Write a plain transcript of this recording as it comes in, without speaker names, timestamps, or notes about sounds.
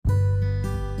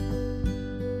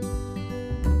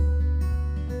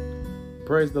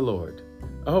Praise the Lord.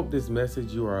 I hope this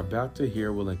message you are about to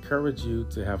hear will encourage you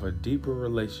to have a deeper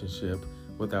relationship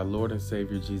with our Lord and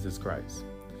Savior Jesus Christ.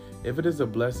 If it is a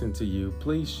blessing to you,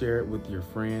 please share it with your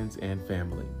friends and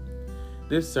family.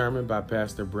 This sermon by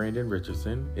Pastor Brandon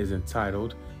Richardson is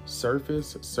entitled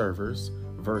Surface Servers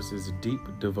versus Deep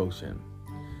Devotion.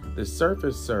 The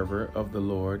surface server of the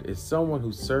Lord is someone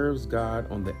who serves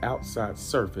God on the outside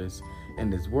surface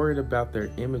and is worried about their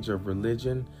image of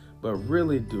religion, but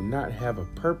really do not have a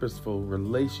purposeful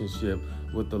relationship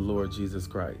with the Lord Jesus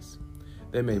Christ.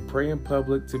 They may pray in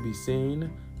public to be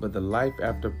seen, but the life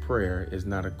after prayer is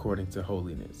not according to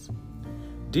holiness.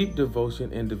 Deep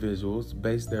devotion individuals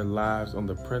base their lives on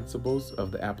the principles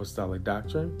of the apostolic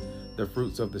doctrine, the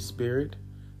fruits of the Spirit,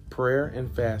 prayer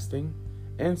and fasting,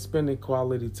 and spending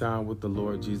quality time with the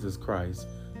Lord Jesus Christ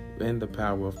in the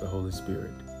power of the Holy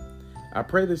Spirit. I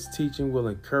pray this teaching will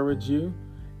encourage you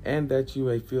and that you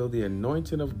may feel the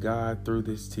anointing of God through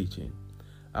this teaching.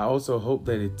 I also hope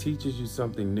that it teaches you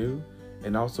something new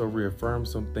and also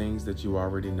reaffirms some things that you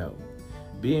already know.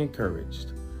 Be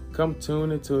encouraged. Come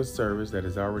tune into a service that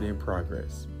is already in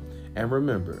progress. And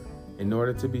remember, in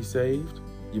order to be saved,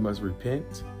 you must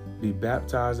repent, be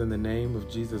baptized in the name of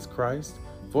Jesus Christ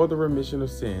for the remission of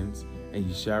sins, and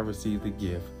you shall receive the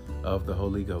gift of the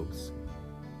Holy Ghost.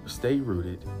 Stay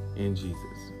rooted in Jesus.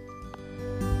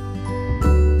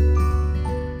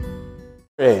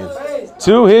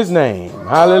 To his name.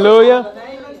 Hallelujah.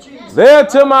 There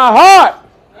to my heart.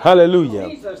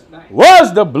 Hallelujah.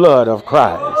 Was the blood of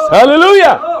Christ.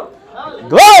 Hallelujah.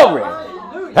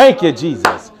 Glory. Thank you,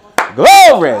 Jesus.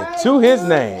 Glory to his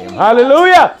name.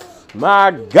 Hallelujah.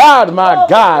 My God, my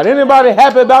God. Anybody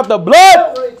happy about the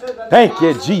blood? Thank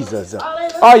you, Jesus.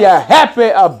 Are you happy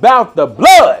about the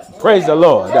blood? Praise the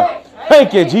Lord.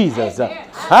 Thank you, Jesus.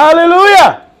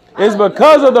 Hallelujah. It's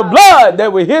because of the blood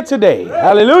that we're here today.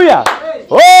 Hallelujah.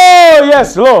 Oh,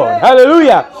 yes, Lord.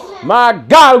 Hallelujah. My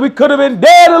God, we could have been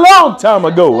dead a long time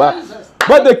ago.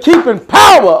 But the keeping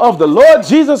power of the Lord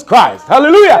Jesus Christ,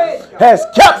 hallelujah, has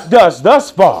kept us thus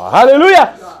far.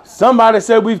 Hallelujah. Somebody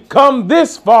said we've come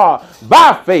this far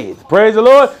by faith. Praise the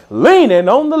Lord. Leaning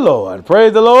on the Lord.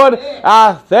 Praise the Lord.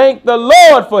 I thank the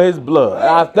Lord for his blood.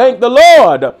 I thank the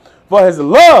Lord for his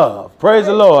love. Praise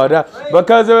the Lord.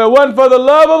 Because if it wasn't for the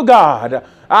love of God,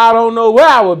 I don't know where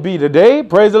I would be today.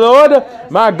 Praise the Lord.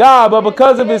 My God. But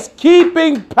because of his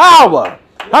keeping power.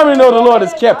 How many know the Lord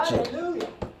has kept you?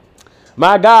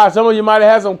 My God. Some of you might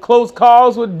have had some close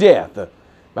calls with death. But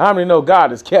how many know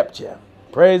God has kept you?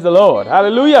 Praise the Lord.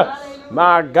 Hallelujah.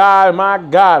 My God. My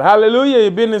God. Hallelujah.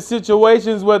 You've been in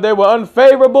situations where they were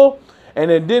unfavorable and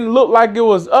it didn't look like it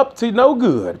was up to no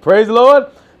good. Praise the Lord.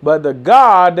 But the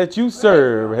God that you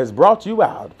serve has brought you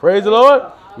out. Praise the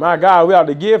Lord. My God, we ought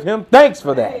to give him thanks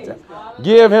for that.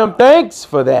 Give him thanks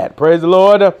for that. Praise the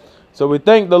Lord. So we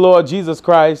thank the Lord Jesus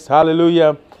Christ.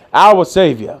 Hallelujah. Our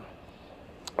Savior.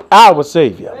 Our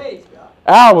Savior.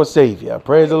 Our Savior.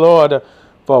 Praise the Lord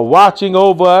for watching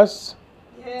over us,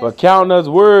 for counting us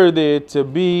worthy to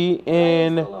be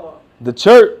in the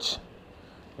church.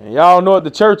 And y'all know what the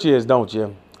church is, don't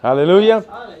you? Hallelujah.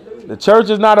 The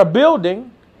church is not a building.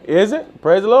 Is it?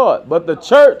 Praise the Lord. But the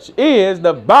church is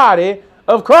the body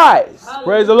of Christ. Hallelujah.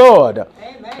 Praise the Lord.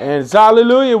 Amen. And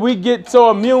hallelujah, we get so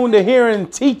immune to hearing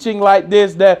teaching like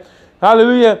this that,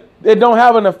 hallelujah, it don't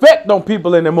have an effect on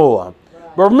people anymore.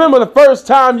 Right. But remember the first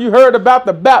time you heard about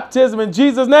the baptism in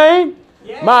Jesus' name?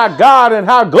 Yeah. My God, and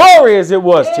how glorious it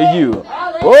was to you.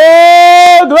 Hallelujah.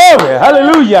 Oh, glory.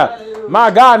 Hallelujah. My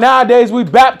God, nowadays we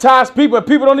baptize people and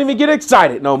people don't even get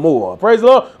excited no more. Praise the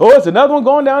Lord. Oh, it's another one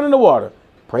going down in the water.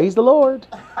 Praise the Lord.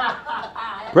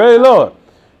 Praise the Lord.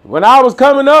 When I was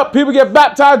coming up, people get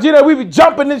baptized. You know, we be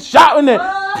jumping and shouting and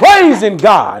praising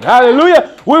God.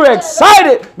 Hallelujah. We were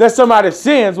excited that somebody's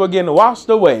sins were getting washed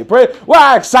away. Where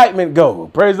our excitement go?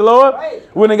 Praise the Lord.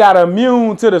 We done got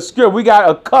immune to the scripture. We got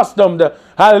accustomed to,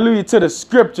 hallelujah, to the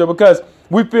scripture because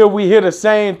we feel we hear the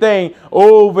same thing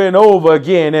over and over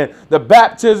again. And the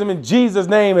baptism in Jesus'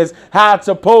 name is how it's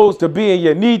supposed to be. And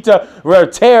you need to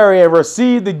tarry and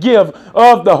receive the gift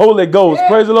of the Holy Ghost. Yeah.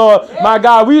 Praise the Lord. Yeah. My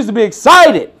God, we used to be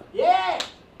excited. Yeah.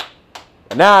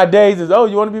 Nowadays, it's, oh,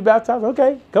 you want to be baptized?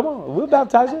 Okay, come on. We'll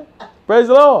baptize you. Praise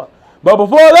the Lord. But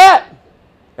before that,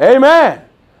 amen,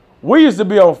 we used to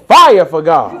be on fire for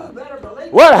God.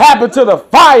 What happened to the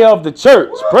fire of the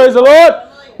church? Praise the Lord.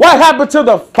 What happened to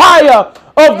the fire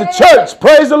of the church?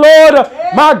 Praise the Lord.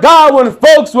 My God, when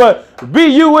folks would be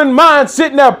you in mind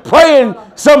sitting there praying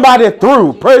somebody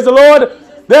through. Praise the Lord.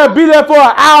 They'll be there for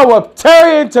an hour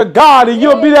tarrying to God and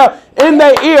you'll be there in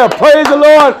their ear. Praise the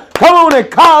Lord. Come on and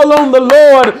call on the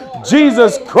Lord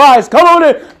Jesus Christ. Come on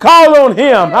and call on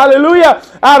him. Hallelujah.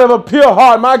 Out of a pure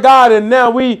heart, my God. And now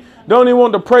we don't even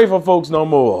want to pray for folks no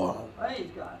more.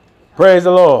 Praise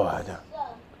the Lord.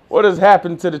 What has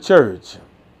happened to the church?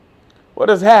 What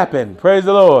has happened? Praise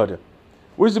the Lord.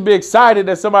 We should be excited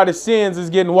that somebody's sins is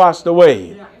getting washed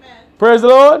away. Praise the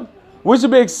Lord. We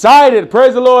should be excited,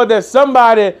 praise the Lord, that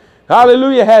somebody,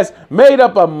 hallelujah, has made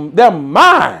up their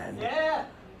mind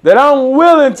that I'm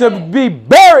willing to be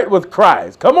buried with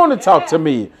Christ. Come on and talk to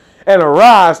me and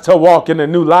arise to walk in a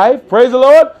new life. Praise the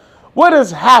Lord. What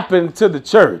has happened to the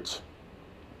church?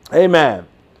 Amen.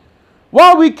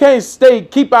 Why we can't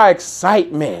keep our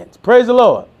excitement? Praise the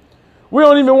Lord. We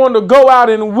don't even want to go out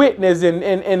and witness and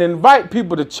invite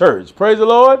people to church. Praise the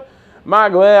Lord. My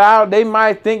God, they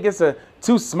might think it's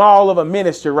too small of a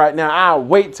ministry right now. I'll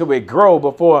wait till it grow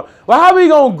before. Well, how are we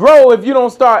going to grow if you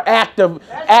don't start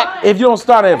if you don't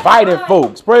start inviting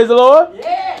folks? Praise the Lord.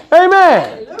 Yes.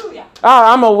 Amen. Hallelujah.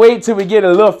 I'm going to wait till we get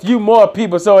a few more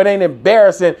people so it ain't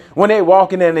embarrassing when they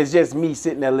walk in there and it's just me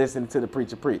sitting there listening to the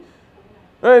preacher preach.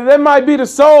 That might be the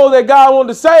soul that God wants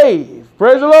to save.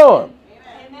 Praise the Lord.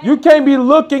 Amen. You can't be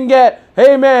looking at,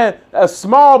 hey man, a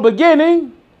small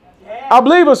beginning. I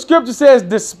believe a scripture says,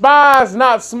 despise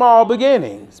not small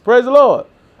beginnings. Praise the Lord.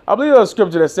 I believe there's a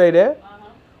scripture that say that.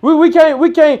 We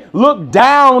can't look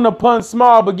down upon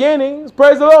small beginnings.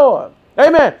 Praise the Lord.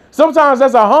 Amen. Sometimes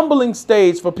that's a humbling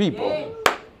stage for people.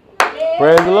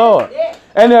 Praise the Lord.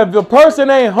 And if the person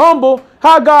ain't humble,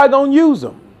 how God gonna use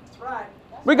them? That's right.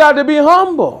 We got to be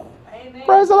humble. Amen.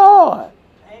 Praise the Lord.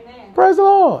 Amen. Praise the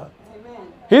Lord. Amen.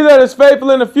 He that is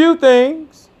faithful in a few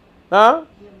things,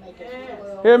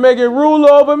 he'll make it rule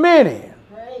over many.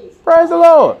 Praise the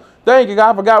Lord. Thank you,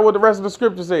 God. I forgot what the rest of the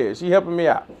scripture says. She helping me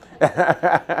out.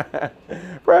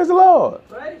 Praise the Lord.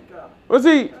 Well,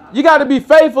 see, you got to be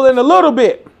faithful in a little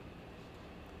bit.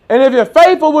 And if you're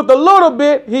faithful with a little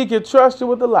bit, he can trust you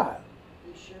with a lot.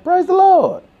 Praise the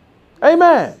Lord.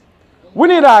 Amen. We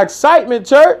need our excitement,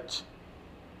 church.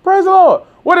 Praise the Lord.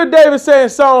 What did David say in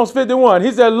Psalms 51?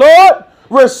 He said, Lord,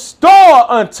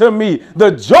 restore unto me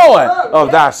the joy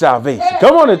of thy salvation.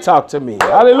 Come on and talk to me.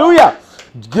 Hallelujah.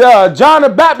 John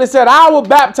the Baptist said, I will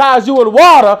baptize you with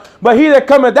water, but he that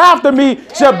cometh after me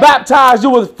shall baptize you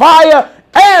with fire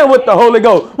and with the Holy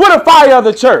Ghost. What the fire of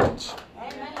the church?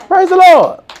 Praise the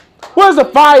Lord. Where's the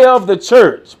fire of the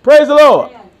church? Praise the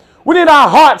Lord. We need our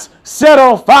hearts set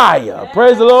on fire.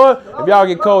 Praise the Lord. If y'all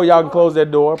get cold, y'all can close that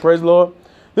door. Praise the Lord.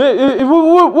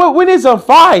 We need some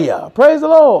fire. Praise the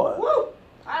Lord.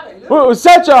 Lord,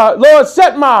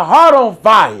 set my heart on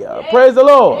fire. Praise the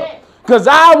Lord. Because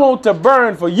I want to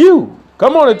burn for you.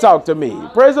 Come on and talk to me.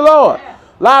 Praise the Lord.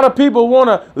 A lot of people want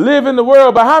to live in the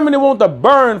world, but how many want to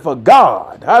burn for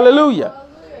God? Hallelujah.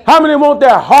 How many want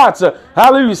their hearts,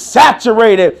 hallelujah,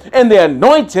 saturated in the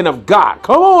anointing of God?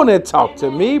 Come on and talk to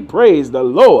me. Praise the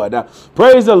Lord.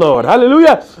 Praise the Lord.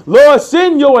 Hallelujah. Lord,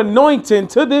 send your anointing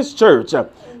to this church.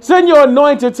 Send your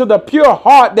anointing to the pure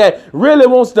heart that really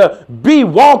wants to be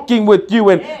walking with you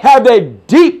and have a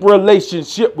deep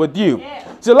relationship with you.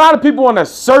 See, a lot of people want a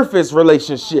surface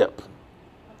relationship.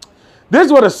 This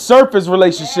is what a surface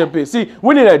relationship is. See,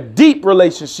 we need a deep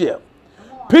relationship.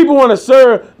 People want to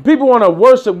serve, people want to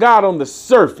worship God on the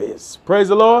surface. Praise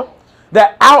the Lord.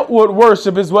 That outward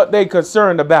worship is what they're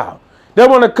concerned about. They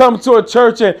want to come to a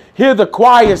church and hear the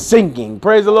choir singing.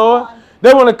 Praise the Lord.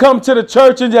 They want to come to the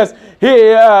church and just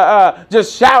hear,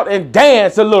 just shout and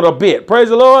dance a little bit. Praise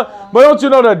the Lord. But don't you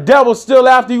know the devil's still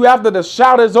after you after the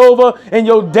shout is over and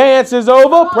your dance is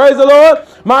over? Praise the Lord.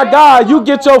 My God, you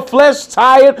get your flesh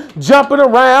tired, jumping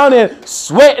around and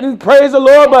sweating. Praise the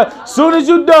Lord. But as soon as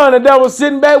you're done, the devil's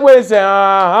sitting back with it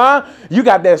and saying, you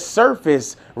got that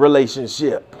surface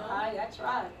relationship. That's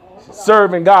right.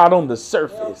 Serving God on the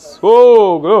surface.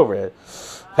 Oh, glory.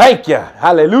 Thank you.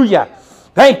 Hallelujah.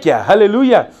 Thank you.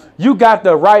 Hallelujah. You got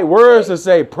the right words to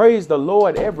say, praise the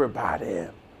Lord, everybody.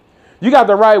 You got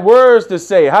the right words to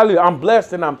say, hallelujah, I'm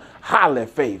blessed and I'm highly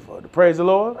favored. Praise the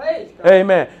Lord. Praise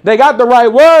Amen. They got the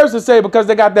right words to say because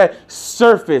they got that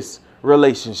surface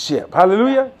relationship.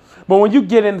 Hallelujah. But when you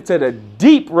get into the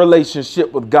deep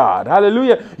relationship with God,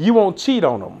 hallelujah, you won't cheat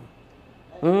on them.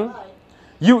 Mm-hmm.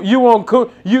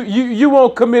 You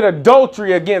won't commit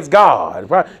adultery against God,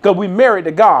 right? Because we married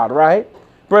to God, right?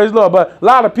 Praise the Lord. But a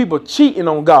lot of people cheating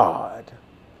on God.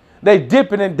 They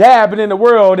dipping and dabbing in the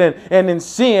world and in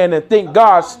sin and think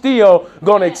God's still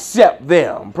going to accept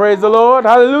them. Praise the Lord.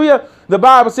 Hallelujah. The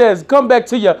Bible says, come back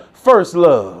to your first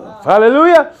love.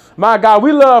 Hallelujah. My God,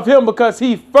 we love him because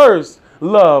he first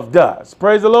loved us.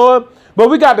 Praise the Lord. But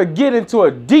we got to get into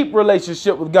a deep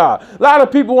relationship with God. A lot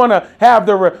of people want to have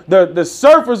the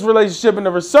surface relationship, and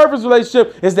the surface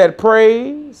relationship is that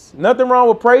praise. Nothing wrong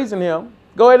with praising him.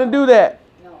 Go ahead and do that.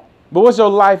 No. But what's your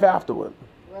life afterward?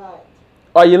 Right.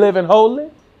 Are you living holy?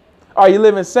 Are you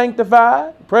living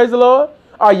sanctified? Praise the Lord.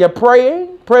 Are you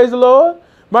praying? Praise the Lord.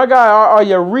 My God, are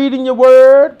you reading your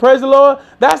word? Praise the Lord.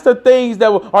 That's the things that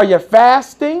are you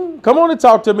fasting? Come on and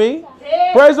talk to me.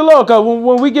 Yeah. Praise the Lord. Because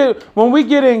when we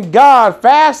get in God,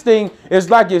 fasting is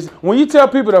like when you tell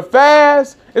people to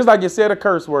fast, it's like you said a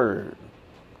curse word.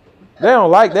 They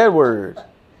don't like that word.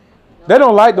 They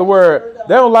don't like the word.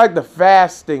 They don't like the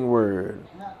fasting word.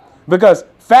 Because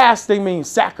fasting means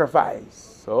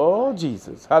sacrifice. Oh,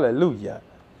 Jesus. Hallelujah.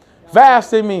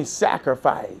 Fasting means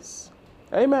sacrifice.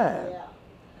 Amen. Yeah.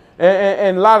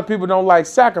 And a lot of people don't like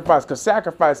sacrifice because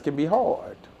sacrifice can be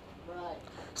hard. Right.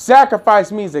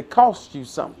 Sacrifice means it costs you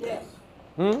something. Yes.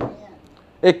 Hmm?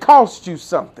 It costs you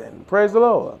something. Praise the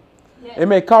Lord. Yes. It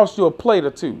may cost you a plate or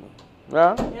two.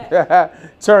 Huh? Yes.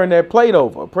 Turn that plate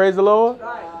over. Praise the Lord.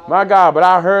 Right. My God, but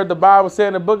I heard the Bible say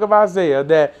in the book of Isaiah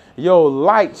that your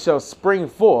light shall spring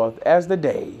forth as the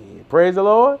day. Praise the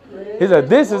Lord. He said,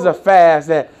 this is a fast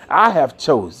that I have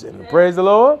chosen. Praise the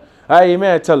Lord.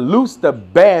 Amen. To loose the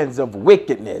bands of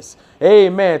wickedness.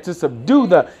 Amen. To subdue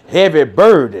the heavy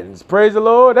burdens. Praise the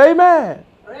Lord. Amen.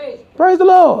 Praise the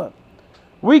Lord.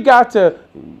 We got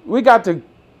to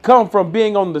come from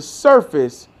being on the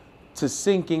surface to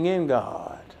sinking in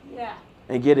God. Yeah.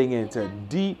 And getting into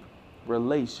deep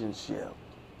relationship.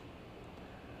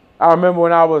 I remember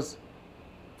when I was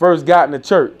first got in the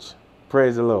church.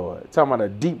 Praise the Lord. Talking about a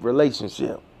deep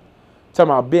relationship.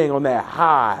 Talking about being on that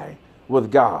high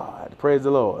with God. Praise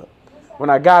the Lord. When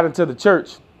I got into the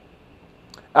church,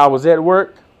 I was at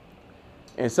work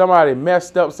and somebody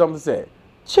messed up something and said,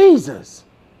 Jesus.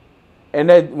 And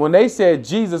when they said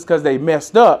Jesus because they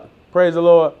messed up, praise the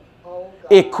Lord,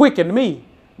 it quickened me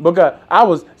because I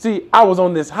was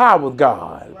on this high with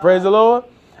God. Praise the Lord.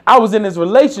 I was in this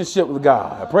relationship with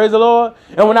God. Praise the Lord.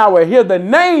 And when I would hear the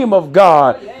name of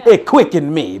God, it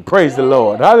quickened me. Praise the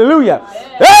Lord. Hallelujah.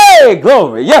 Hey,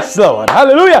 glory. Yes, Lord.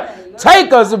 Hallelujah.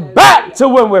 Take us back to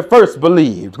when we first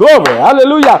believed. Glory.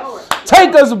 Hallelujah.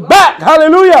 Take us back.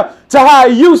 Hallelujah. To how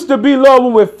it used to be, Lord,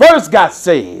 when we first got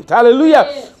saved. Hallelujah.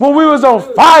 When we was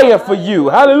on fire for you.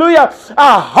 Hallelujah.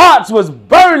 Our hearts was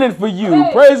burning for you.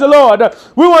 Praise the Lord.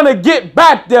 We want to get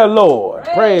back there, Lord.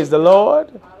 Praise the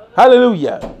Lord.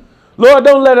 Hallelujah. Lord,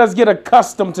 don't let us get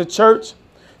accustomed to church.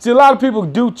 See, a lot of people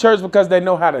do church because they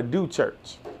know how to do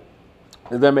church.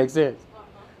 Does that make sense?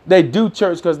 They do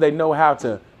church because they know how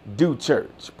to do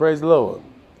church. Praise the Lord.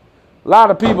 A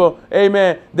lot of people,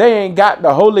 amen, they ain't got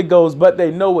the Holy Ghost, but they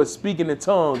know what speaking in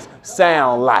tongues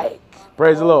sound like.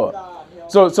 Praise the Lord.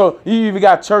 So you even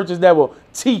got churches that will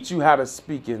teach you how to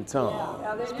speak in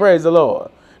tongues. Praise the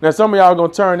Lord. Now, some of y'all are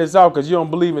going to turn this off because you don't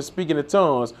believe in speaking in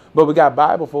tongues, but we got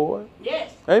Bible for it.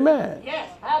 Yes. Amen. Yes.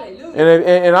 Hallelujah.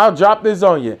 And I'll drop this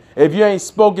on you. If you ain't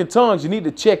spoken tongues, you need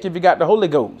to check if you got the Holy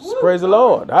Ghost. Woo. Praise the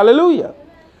Lord. Hallelujah.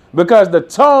 Because the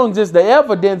tongues is the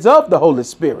evidence of the Holy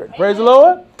Spirit. Amen. Praise the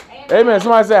Lord. Amen. Amen.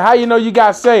 Somebody said, how you know you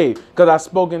got saved? Because I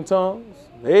spoke in tongues.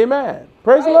 Amen.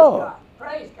 Praise the Lord. God.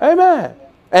 Praise God. Amen.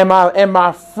 And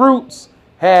my fruits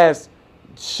has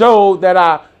showed that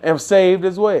I am saved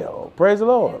as well. Praise the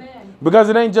Lord. Amen. Because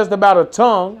it ain't just about a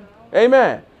tongue.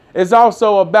 Amen. It's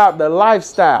also about the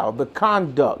lifestyle, the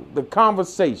conduct, the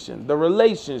conversation, the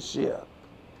relationship.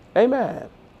 Amen.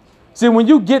 See, when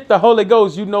you get the Holy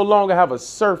Ghost, you no longer have a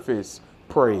surface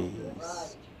praise.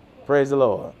 Praise the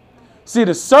Lord. See,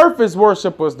 the surface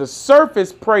worshipers, the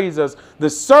surface praisers, the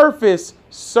surface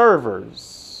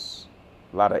servers.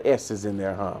 A lot of S's in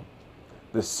there, huh?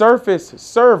 The surface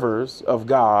servers of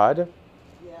God,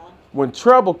 when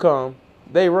trouble comes,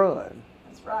 they run.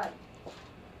 That's right.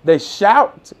 They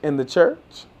shout in the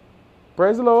church.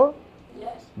 Praise the Lord.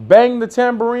 Yes. Bang the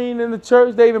tambourine in the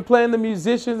church. They even playing the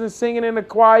musicians and singing in the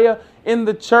choir in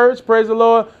the church. Praise the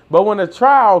Lord. But when the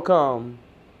trial comes,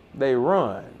 they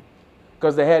run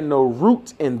because they had no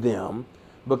root in them,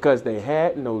 because they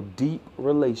had no deep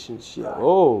relationship. Right.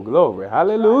 Oh, glory.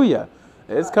 Hallelujah.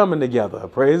 Right. It's coming together.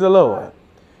 Praise the Lord. Right.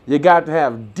 You got to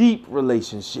have deep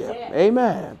relationship. Yeah.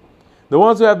 Amen. The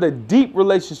ones who have the deep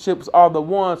relationships are the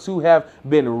ones who have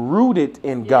been rooted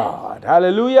in God.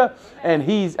 Hallelujah. And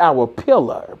he's our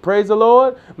pillar. Praise the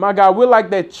Lord. My God, we're like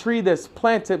that tree that's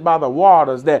planted by the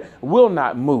waters that will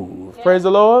not move. Praise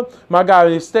the Lord. My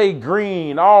God, you stay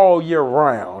green all year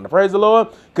round. Praise the Lord.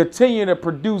 Continue to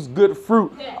produce good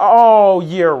fruit all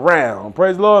year round.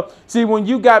 Praise the Lord. See, when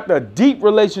you got the deep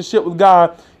relationship with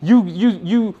God,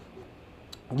 you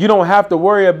You don't have to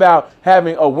worry about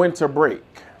having a winter break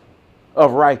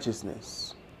of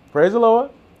righteousness. Praise the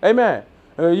Lord. Amen.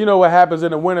 You know what happens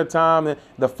in the wintertime?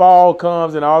 The fall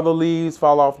comes and all the leaves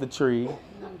fall off the tree.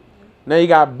 Now you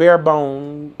got bare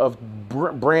bone of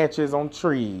branches on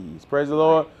trees. Praise the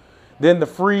Lord. Then the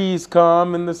freeze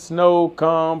come and the snow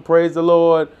come. Praise the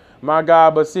Lord. My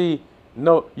God. But see,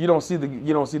 no, you don't see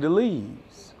the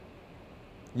leaves.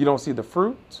 You don't see the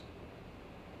fruit.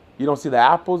 You don't see the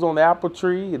apples on the apple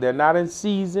tree. They're not in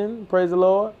season. Praise the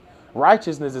Lord.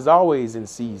 Righteousness is always in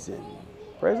season.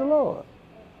 Praise the Lord.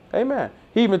 Amen.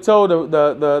 He even told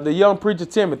the young preacher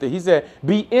Timothy, he said,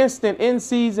 be instant in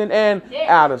season and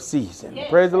out of season.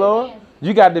 Praise the Lord.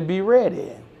 You got to be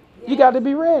ready. You got to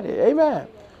be ready. Amen.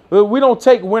 We don't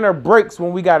take winter breaks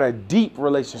when we got a deep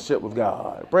relationship with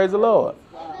God. Praise the Lord.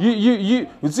 You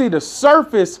see, the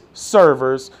surface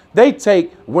servers, they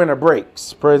take winter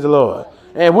breaks. Praise the Lord.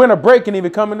 And winter break can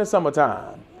even come in the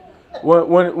summertime.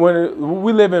 When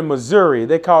we live in Missouri,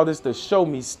 they call this the show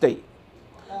me state.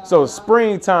 So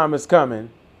springtime is coming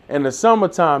and the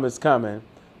summertime is coming.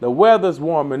 The weather's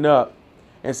warming up.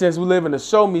 And since we live in the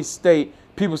show me state,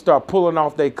 people start pulling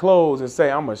off their clothes and say,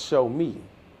 I'm going to show me.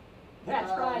 That's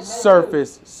right.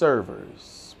 Surface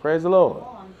servers. Praise the Lord.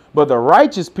 But the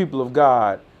righteous people of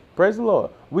God, praise the Lord,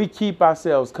 we keep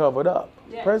ourselves covered up.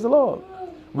 Yes. Praise the Lord.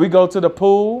 We go to the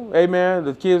pool. Amen.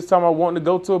 The kids talking about wanting to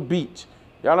go to a beach.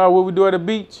 Y'all know what we do at the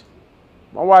beach?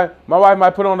 My wife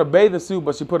might put on a bathing suit,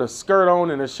 but she put a skirt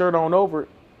on and a shirt on over it.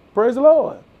 Praise the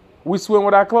Lord. We swim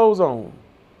with our clothes on.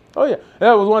 Oh, yeah.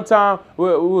 That was one time we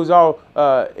was all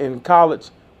in college.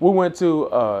 We went to,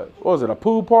 what was it, a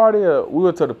pool party? Or we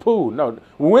went to the pool. No,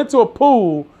 we went to a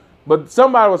pool, but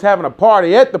somebody was having a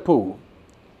party at the pool.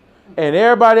 And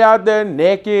everybody out there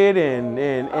naked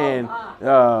and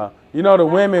you know, the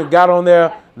women got on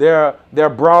their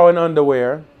bra and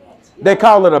underwear. They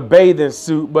call it a bathing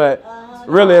suit, but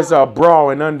really it's a bra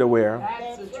and underwear.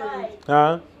 That's the truth.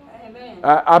 Huh? Amen.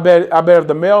 I bet if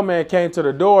the mailman came to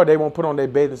the door, they won't put on their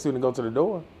bathing suit and go to the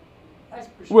door. That's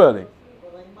for sure. Will they?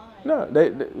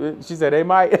 No, she said they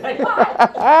might.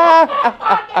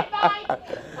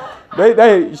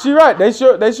 She right. They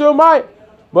sure might.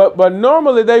 But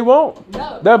normally they won't.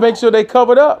 No. They'll make sure they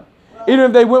covered up. Even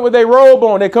if they went with their robe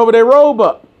on, they cover their robe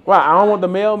up. Why? I don't want the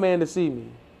mailman to see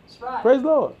me. That's right. Praise the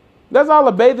Lord. That's all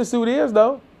a bathing suit is,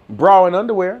 though. Bra and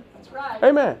underwear. That's right.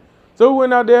 Amen. So we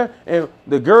went out there, and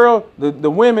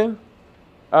the women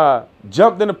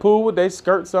jumped in the pool with their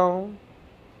skirts on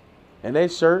and their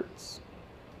shirts.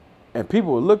 And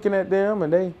people were looking at them,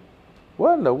 and they,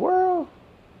 what in the world?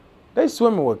 They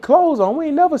swimming with clothes on. We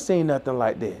ain't never seen nothing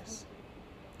like this.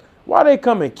 Why they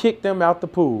come and kick them out the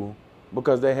pool?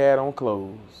 Because they had on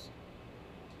clothes.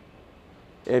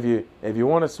 If you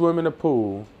want to swim in the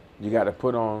pool, you got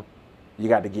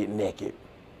to get naked.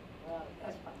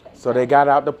 So they got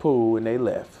out the pool and they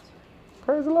left.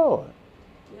 Praise the Lord.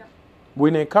 Yeah.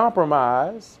 We didn't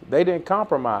compromise. They didn't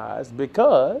compromise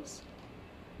because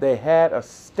they had a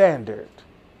standard.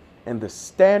 And the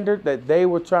standard that they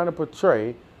were trying to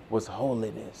portray was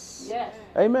holiness. Yes.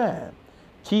 Amen.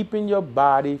 Keeping your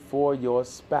body for your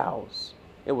spouse.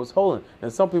 It was holy.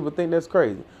 And some people think that's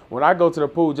crazy. When I go to the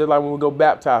pool, just like when we go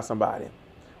baptize somebody.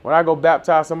 When I go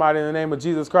baptize somebody in the name of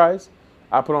Jesus Christ,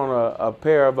 I put on a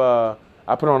pair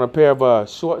of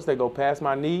shorts that go past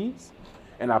my knees,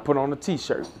 and I put on a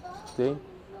t-shirt. See?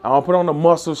 I don't put on a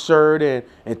muscle shirt and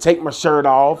take my shirt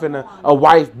off and a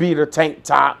wife beater tank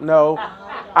top. No.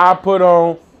 I put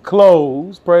on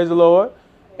clothes, praise the Lord,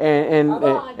 and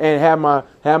have my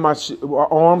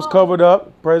arms covered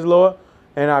up, praise the Lord,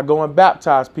 and I go and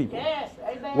baptize people. Yes,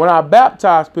 amen. When I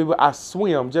baptize people, I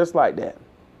swim just like that.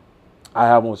 I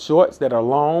have on shorts that are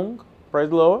long, praise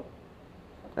the Lord,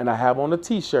 and I have on a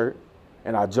t-shirt,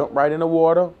 and I jump right in the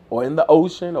water or in the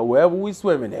ocean or wherever we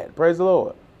swimming at, praise the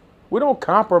Lord. We don't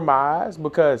compromise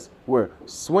because we're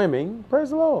swimming,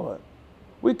 praise the Lord.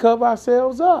 We cover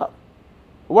ourselves up.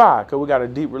 Why? Because we got a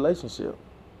deep relationship.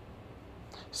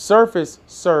 Surface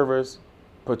servers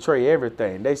portray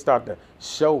everything. They start to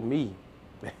show me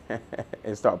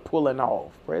and start pulling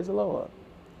off. Praise the Lord.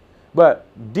 But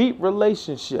deep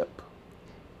relationship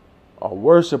are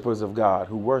worshipers of God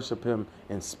who worship him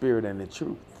in spirit and in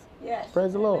truth. Yes.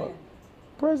 Praise the amen. Lord.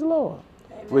 Praise the Lord.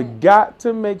 Amen. We got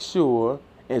to make sure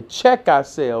and check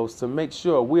ourselves to make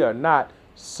sure we are not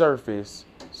surface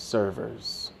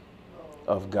servers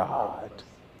of God.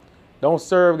 Don't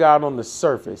serve God on the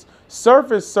surface.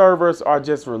 Surface servers are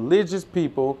just religious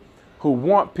people who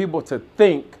want people to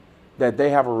think that they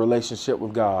have a relationship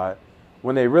with God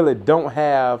when they really don't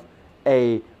have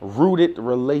a rooted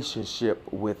relationship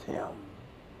with him.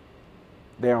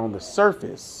 They're on the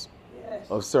surface Yes.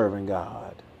 of serving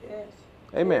God. Yes.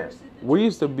 Amen. Yes. We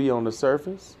used to be on the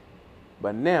surface,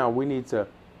 but now we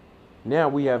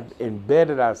have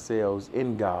embedded ourselves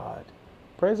in God.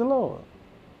 Praise the Lord.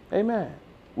 Amen.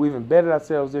 We've embedded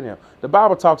ourselves in Him. The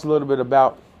Bible talks a little bit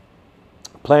about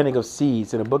planting of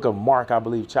seeds in the book of Mark, I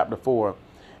believe, chapter 4.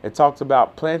 It talks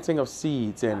about planting of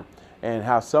seeds and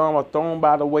how some are thrown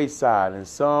by the wayside and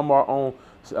some are on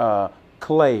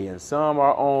clay and some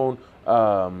are on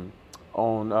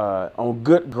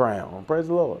good ground. Praise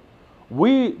the Lord.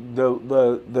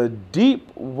 The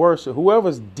deep worship,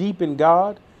 whoever's deep in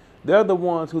God, they're the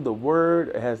ones who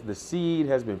the seed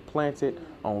has been planted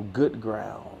on good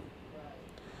ground.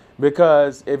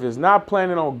 Because if it's not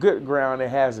planted on good ground, it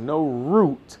has no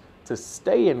root to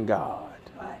stay in God.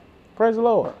 Right. Praise the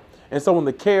Lord. And so when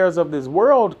the cares of this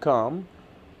world come,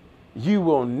 you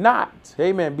will not,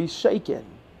 amen, be shaken,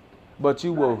 but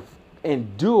you will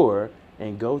endure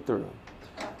and go through.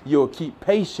 You'll keep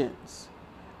patience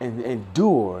and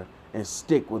endure and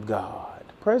stick with God.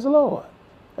 Praise the Lord.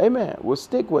 Amen. We'll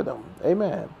stick with Him.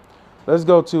 Amen. Let's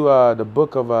go to the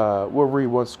book of, we'll read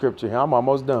one scripture here. I'm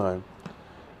almost done.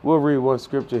 We'll read one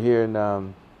scripture here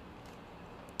and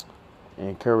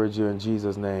encourage you in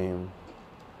Jesus' name.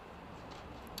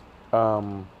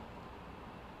 I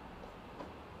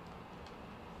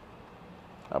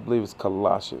believe it's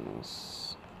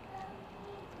Colossians.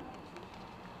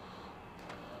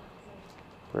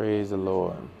 Praise the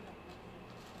Lord.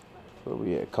 Where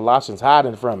we at? Colossians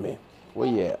hiding from me. Where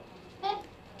you at?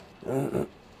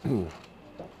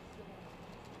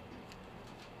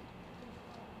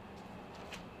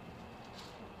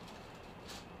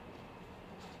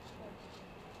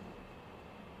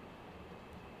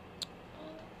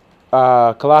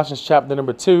 Colossians chapter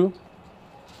number 2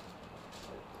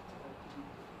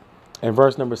 and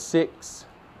verse number 6.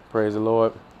 Praise the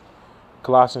Lord.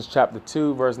 Colossians chapter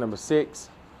 2, verse number 6.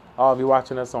 All of you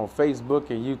watching us on Facebook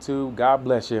and YouTube, God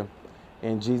bless you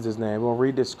in Jesus' name. We'll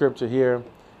read this scripture here.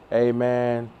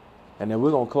 Amen. And then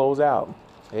we're going to close out.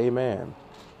 Amen.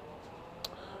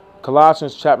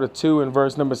 Colossians chapter 2 and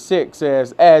verse number 6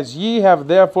 says, as ye have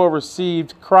therefore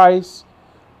received Christ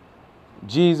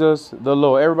Jesus the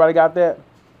Lord. Everybody got that?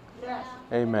 Yes.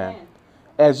 Amen.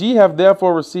 As ye have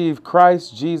therefore received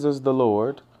Christ Jesus the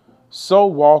Lord, so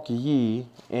walk ye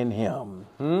in Him.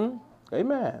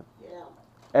 Amen. Yeah.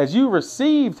 As you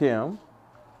received Him,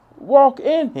 walk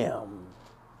in Him.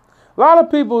 A lot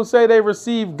of people say they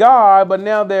received God, but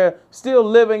now they're still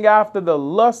living after the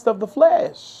lust of the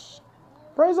flesh.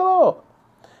 Praise the Lord.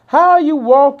 How are you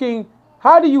walking?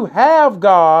 How do you have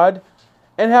God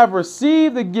and have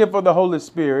received the gift of the Holy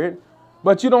Spirit,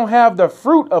 but you don't have the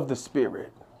fruit of the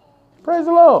Spirit? Praise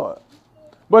the Lord.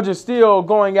 But you're still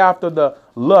going after the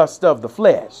lust of the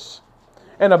flesh.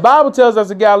 And the Bible tells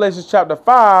us in Galatians chapter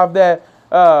 5 that,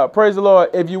 praise the Lord,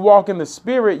 if you walk in the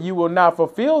Spirit, you will not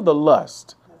fulfill the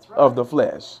lust of the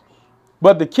flesh.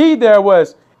 But the key there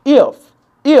was if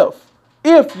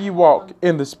ye walk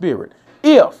in the Spirit.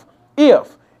 If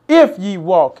ye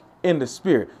walk in the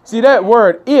Spirit. See, that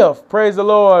word if, praise the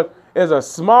Lord, is a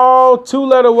small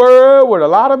 2-letter word with a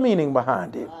lot of meaning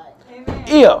behind it. Amen.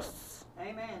 If.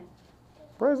 Amen.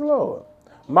 Praise the Lord.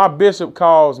 My bishop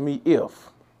calls me if.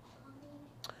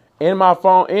 In my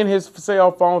phone, in his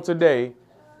cell phone today,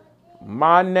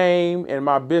 my name and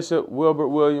my Bishop Wilbert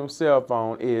Williams cell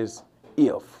phone is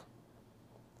if.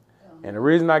 And the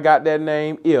reason I got that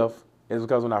name if is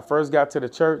because when I first got to the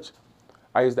church,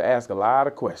 I used to ask a lot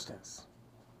of questions.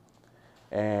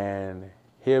 And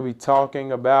he'll be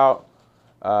talking about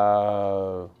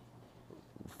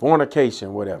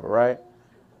fornication, whatever, right?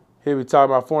 He'll be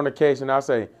talking about fornication. I'll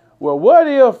say, well, what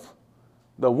if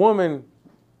the woman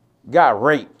got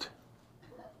raped?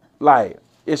 Like,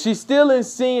 is she still in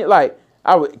sin? Like,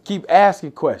 I would keep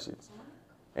asking questions.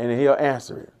 And then he'll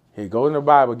answer it. He'll go in the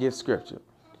Bible, get scripture.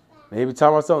 And he'll be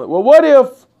talking about something. Well, what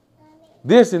if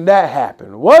this and that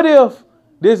happened? What if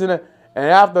this and that? And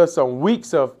after some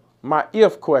weeks of my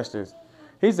if questions,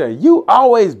 he said, you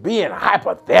always being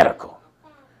hypothetical.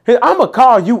 I'm going to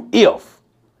call you if.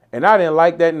 And I didn't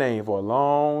like that name for a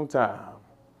long time.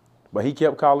 But he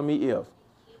kept calling me if.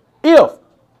 If.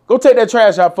 Go take that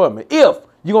trash out for me. If.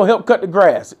 You're going to help cut the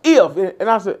grass. If. And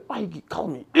I said, why you keep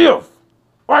calling me if?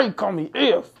 Why you call me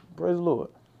if? Praise the Lord.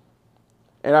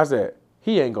 And I said,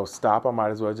 he ain't going to stop. I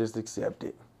might as well just accept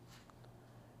it.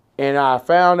 And I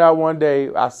found out one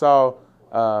day, I saw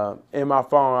in my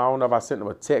phone, I don't know if I sent him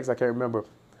a text, I can't remember,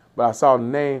 but I saw the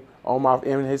name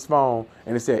in his phone,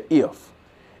 and it said if.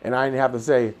 And I didn't have to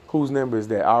say, whose number is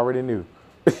that? I already knew.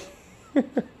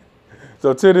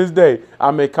 So to this day, I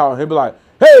may call him, he'll be like,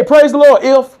 hey, praise the Lord,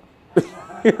 if.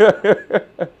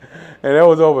 And that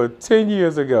was over 10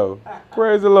 years ago.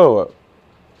 Praise the Lord.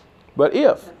 But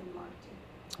if,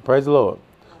 praise the Lord,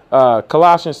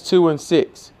 Colossians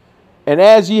 2:6, and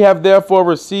as ye have therefore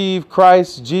received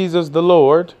Christ Jesus the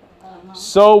Lord,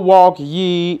 so walk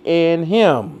ye in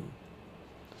him.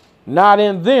 Not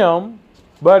in them,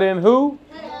 but in who?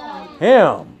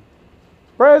 Him.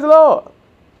 Praise the Lord.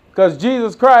 Because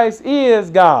Jesus Christ is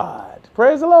God.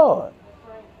 Praise the Lord.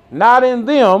 Not in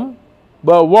them,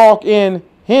 but walk in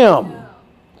him.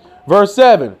 Verse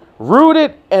 7.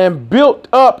 Rooted and built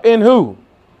up in who?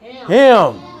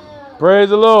 Him. Praise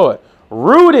the Lord.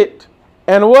 Rooted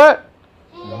and what?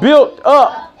 Built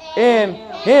up in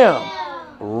him.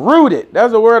 Rooted.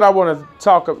 That's a word I want to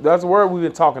talk about. That's a word we've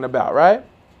been talking about, right?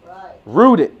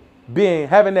 Rooted.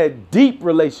 Having that deep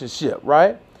relationship,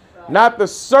 right? Not the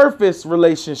surface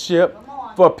relationship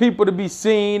for people to be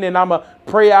seen, and I'm going to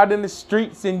pray out in the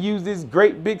streets and use this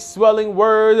great big swelling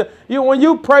word. When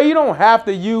you pray, you don't have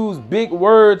to use big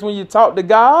words when you talk to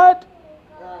God.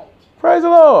 Right. Praise the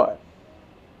Lord.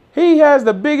 He has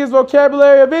the biggest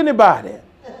vocabulary of anybody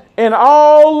in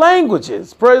all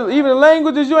languages. Even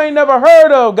languages you ain't never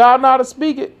heard of, God know how to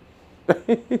speak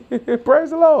it. Praise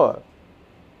the Lord.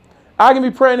 I can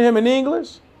be praying to him in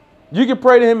English. You can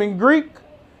pray to him in Greek.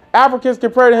 Africans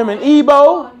can pray to him in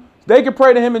Igbo. They can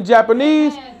pray to him in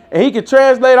Japanese. And he can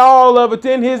translate all of it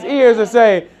in his ears and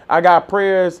say, I got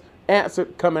prayers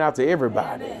answered coming out to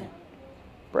everybody. Amen.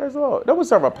 Praise the Lord. Don't we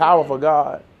serve a powerful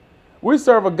God? We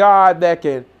serve a God that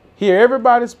can hear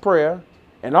everybody's prayer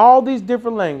in all these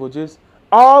different languages,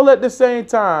 all at the same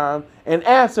time, and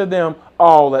answer them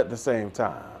all at the same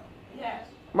time. Yes.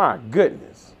 My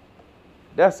goodness.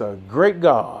 That's a great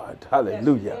God.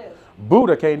 Hallelujah. Yes,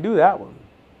 Buddha can't do that one.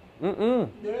 No.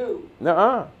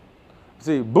 Nuh-uh.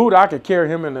 See, Buddha, I could carry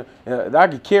him and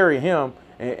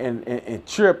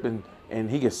trip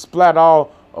and he could splat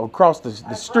all across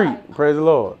the street. Right. Praise the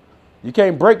Lord. You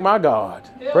can't break my God.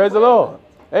 Praise the Lord.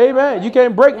 Amen. You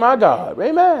can't break my God.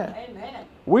 Amen. Amen.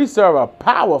 We serve a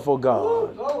powerful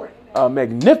God, a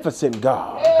magnificent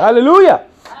God. Hallelujah.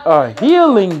 A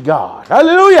healing God.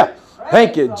 Hallelujah.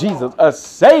 Thank you, Jesus. A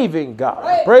saving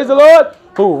God. Praise the Lord,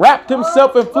 who wrapped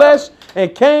himself in flesh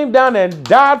and came down and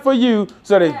died for you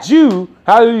so that you,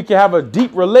 hallelujah, can have a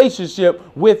deep relationship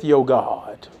with your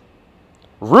God.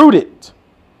 Rooted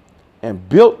and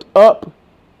built up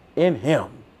in him.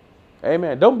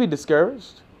 Amen. Don't be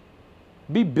discouraged.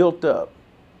 Be built up.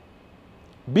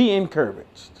 Be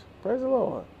encouraged. Praise the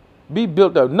Lord. Be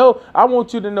built up. No, I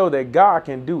want you to know that God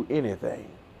can do anything.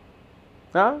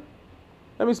 Huh?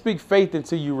 Let me speak faith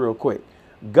into you real quick.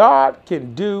 God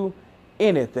can do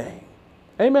anything.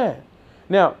 Amen.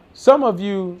 Now, some of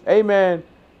you, amen,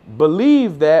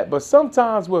 believe that, but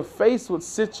sometimes we're faced with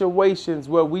situations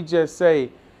where we just say,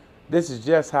 this is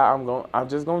just how I'm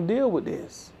just going to deal with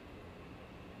this.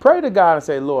 Pray to God and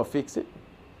say, Lord, fix it.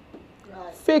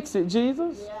 Right. Fix it,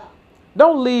 Jesus. Yeah.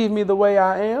 Don't leave me the way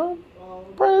I am.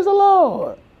 Praise the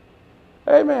Lord.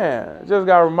 Amen. Just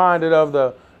got reminded of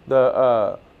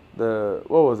what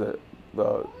was it?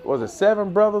 Was it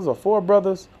 7 brothers or 4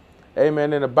 brothers?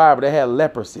 Amen. In the Bible, they had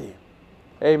leprosy.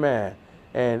 Amen.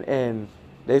 And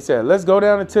they said, let's go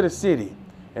down into the city.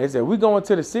 And they said, we going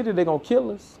to the city, they're going to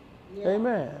kill us. Yeah.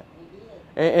 Amen.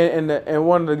 And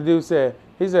one of the dudes said,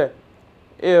 he said,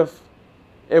 if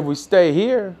we stay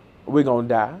here, we're going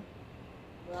to die.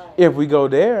 Right. If we go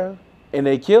there and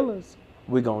they kill us,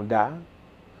 we're going to die.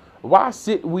 Why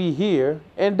sit we here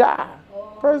and die?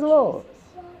 Praise the Lord.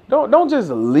 Don't just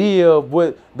live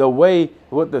with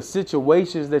the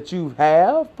situations that you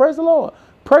have. Praise the Lord.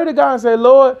 Pray to God and say,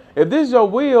 Lord, if this is your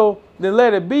will, then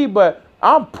let it be. But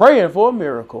I'm praying for a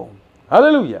miracle.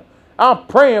 Hallelujah. I'm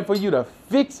praying for you to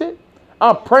fix it.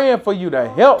 I'm praying for you to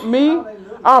help me.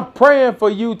 I'm praying for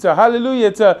you to,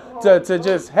 hallelujah, to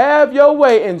just have your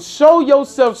way and show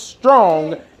yourself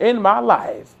strong in my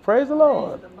life. Praise the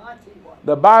Lord.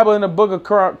 The Bible in the book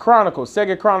of Chronicles,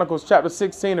 2 Chronicles chapter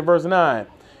 16 and verse 9,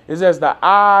 it says, the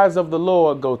eyes of the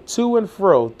Lord go to and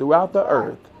fro throughout the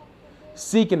earth,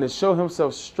 seeking to show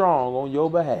himself strong on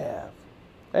your behalf.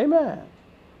 Amen.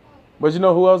 But you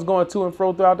know who else going to and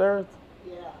fro throughout the earth?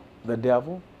 Yeah. The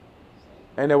devil.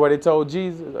 Ain't that what they told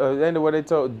Jesus? Ain't that what they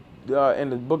told in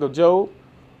the book of Job?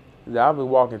 I've been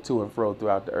walking to and fro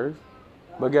throughout the earth.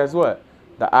 But guess what?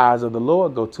 The eyes of the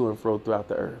Lord go to and fro throughout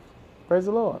the earth. Praise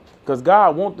the Lord. Because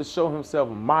God wants to show himself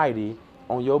mighty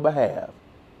on your behalf.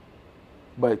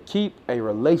 But keep a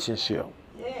relationship,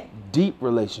 deep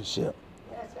relationship,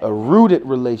 a rooted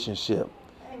relationship,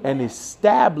 an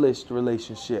established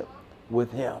relationship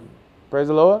with him. Praise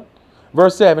the Lord.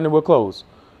 Verse 7, and we'll close.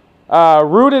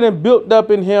 Rooted and built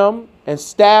up in him and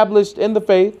established in the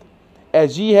faith,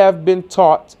 as ye have been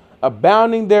taught,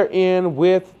 abounding therein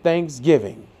with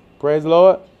thanksgiving. Praise the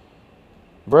Lord.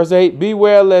 Verse 8,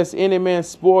 beware lest any man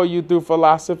spoil you through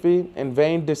philosophy and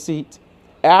vain deceit,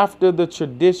 after the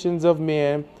traditions of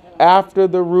men, after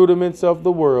the rudiments of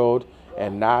the world,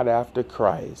 and not after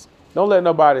Christ. Don't let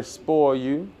nobody spoil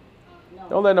you.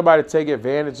 Don't let nobody take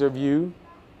advantage of you.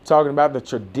 Talking about the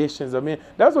traditions of men.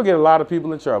 That's what get a lot of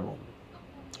people in trouble.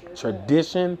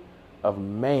 Tradition of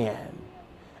man.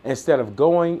 Instead of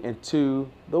going into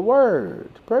the word.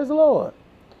 Praise the Lord.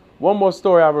 One more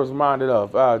story I was reminded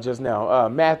of just now.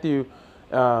 Matthew,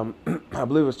 I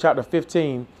believe it was chapter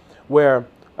 15, where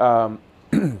I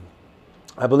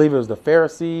believe it was the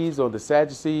Pharisees or the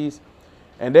Sadducees,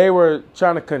 and they were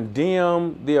trying to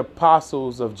condemn the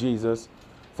apostles of Jesus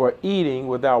for eating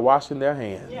without washing their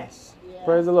hands. Yes.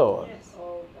 Praise the Lord. Yes.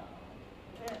 Oh, God.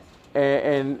 Yes.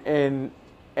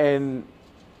 And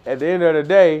at the end of the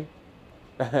day,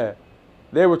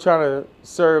 they were trying to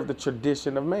serve the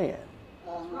tradition of man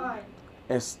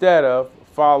instead of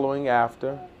following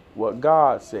after what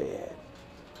God said.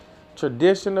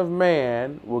 Tradition of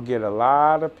man will get a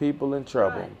lot of people in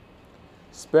trouble,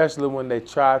 especially when they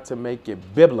try to make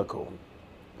it biblical.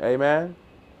 Amen.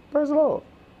 Praise the Lord.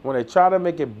 When they try to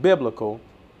make it biblical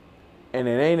and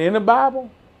it ain't in the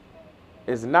Bible,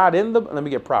 it's not in the, let me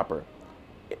get proper.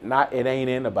 It ain't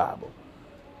in the Bible.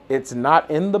 It's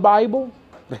not in the Bible.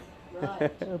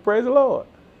 Right. Praise the Lord.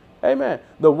 Amen.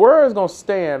 The word is going to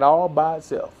stand all by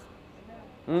itself.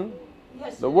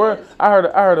 Yes, the word. Is. I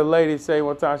heard a lady say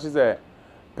one time, she said,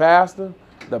 Pastor,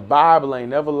 the Bible ain't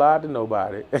never lied to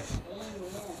nobody.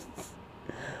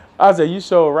 I said, you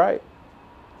sure right.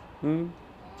 Y'all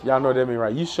know what that mean,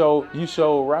 right? You sure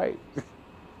right.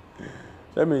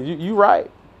 That means you right.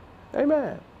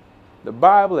 Amen. The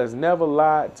Bible has never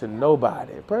lied to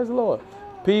nobody. Praise the Lord.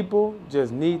 People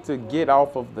just need to get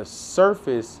off of the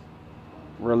surface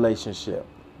relationship,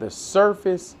 the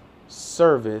surface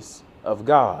service of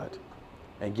God,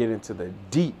 and get into the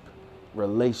deep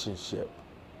relationship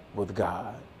with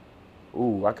God.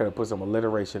 Ooh, I could have put some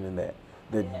alliteration in that.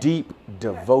 The deep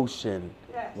devotion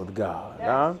with God.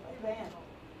 Huh?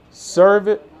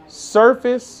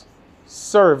 Surface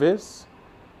service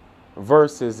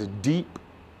versus deep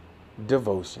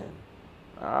devotion.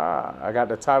 I got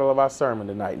the title of our sermon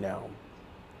tonight now.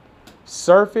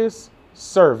 Surface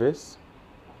service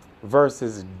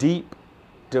versus deep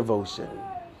devotion.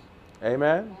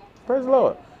 Amen. Praise the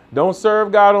Lord. Don't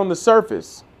serve God on the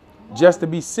surface just to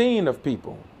be seen of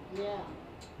people,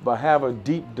 but have a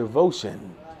deep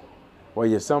devotion where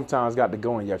you sometimes got to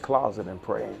go in your closet and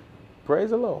pray.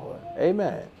 Praise the Lord.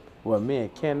 Amen. Well, men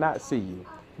cannot see you,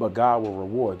 but God will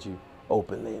reward you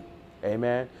openly.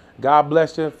 Amen. God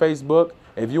bless you, Facebook.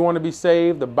 If you want to be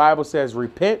saved, the Bible says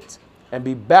repent and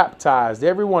be baptized,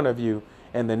 every one of you,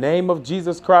 in the name of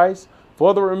Jesus Christ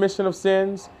for the remission of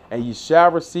sins, and you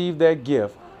shall receive that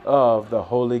gift of the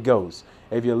Holy Ghost.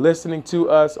 If you're listening to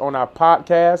us on our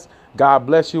podcast, God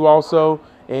bless you also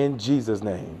in Jesus'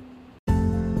 name.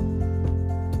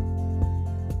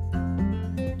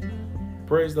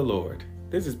 Praise the Lord.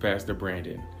 This is Pastor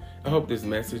Brandon. I hope this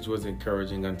message was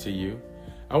encouraging unto you.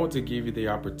 I want to give you the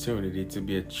opportunity to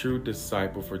be a true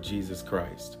disciple for Jesus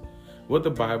Christ. What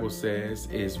the Bible says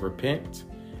is repent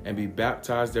and be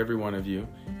baptized, every one of you,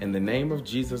 in the name of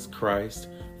Jesus Christ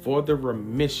for the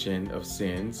remission of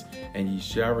sins, and ye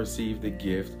shall receive the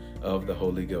gift of the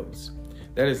Holy Ghost.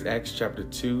 That is Acts chapter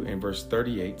 2 and verse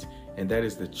 38, and that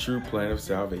is the true plan of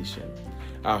salvation.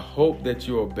 I hope that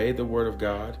you obey the word of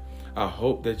God. I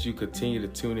hope that you continue to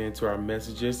tune into our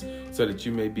messages so that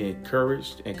you may be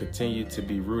encouraged and continue to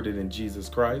be rooted in Jesus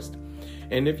Christ.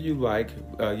 And if you like,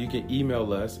 you can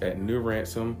email us at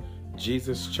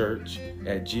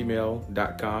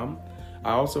newransomjesuschurch@gmail.com.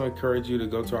 I also encourage you to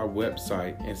go to our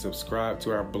website and subscribe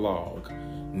to our blog,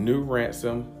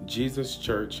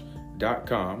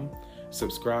 newransomjesuschurch.com.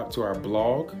 Subscribe to our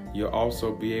blog. You'll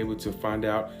also be able to find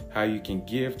out how you can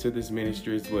give to this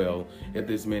ministry as well, if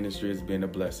this ministry has been a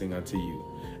blessing unto you.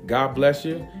 God bless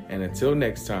you, and until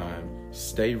next time,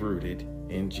 stay rooted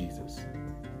in Jesus.